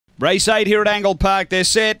Race 8 here at Angle Park. They're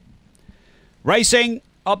set. Racing.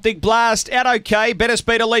 Optic Blast out okay. Better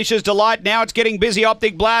speed Alicia's Delight. Now it's getting busy.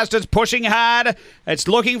 Optic Blast is pushing hard. It's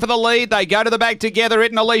looking for the lead. They go to the back together.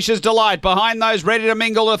 It and Alicia's Delight. Behind those, Ready to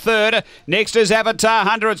Mingle a third. Next is Avatar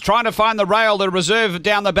Hunter. It's trying to find the rail. The reserve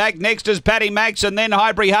down the back. Next is Paddy Max and then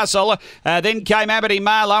Highbury Hustle. Then came Amity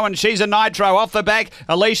Marlowe and she's a Nitro. Off the back,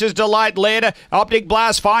 Alicia's Delight led. Optic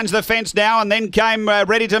Blast finds the fence now and then came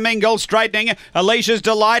Ready to Mingle. Straightening. Alicia's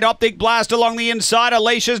Delight. Optic Blast along the inside.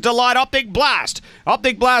 Alicia's Delight. Optic Blast.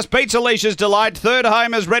 Optic Blast beats Alicia's Delight. Third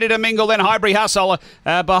home is Ready to Mingle, then Highbury Hustle.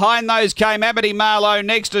 Behind those came Amity Marlowe.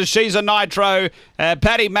 Next is She's a Nitro.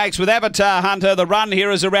 Paddy Max with Avatar Hunter. The run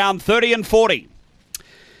here is around 30 and 40.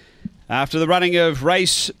 After the running of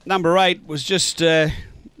race number 8 was just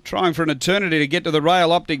trying for an eternity to get to the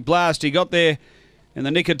rail, Optic Blast. He got there in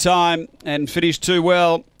the nick of time and finished too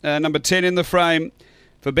well. Number 10 in the frame.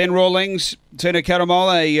 For Ben Rawlings, Tina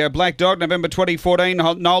Caramol, a Black Dog, November 2014,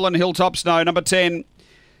 Nolan Hilltop Snow, number 10.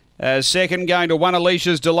 Second going to 1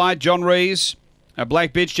 Alicia's Delight, John Rees. A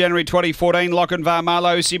Black Bitch, January 2014, Lochinvar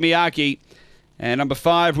Marlowe, Simiaki. And number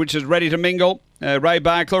 5, which is Ready to Mingle, Ray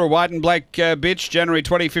Barkler, a White and Black Bitch, January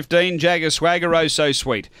 2015, Jagger Swagger, Oh So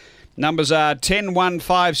Sweet. Numbers are 10, 1,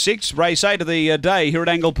 5, 6, race 8 of the day here at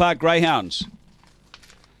Angle Park Greyhounds.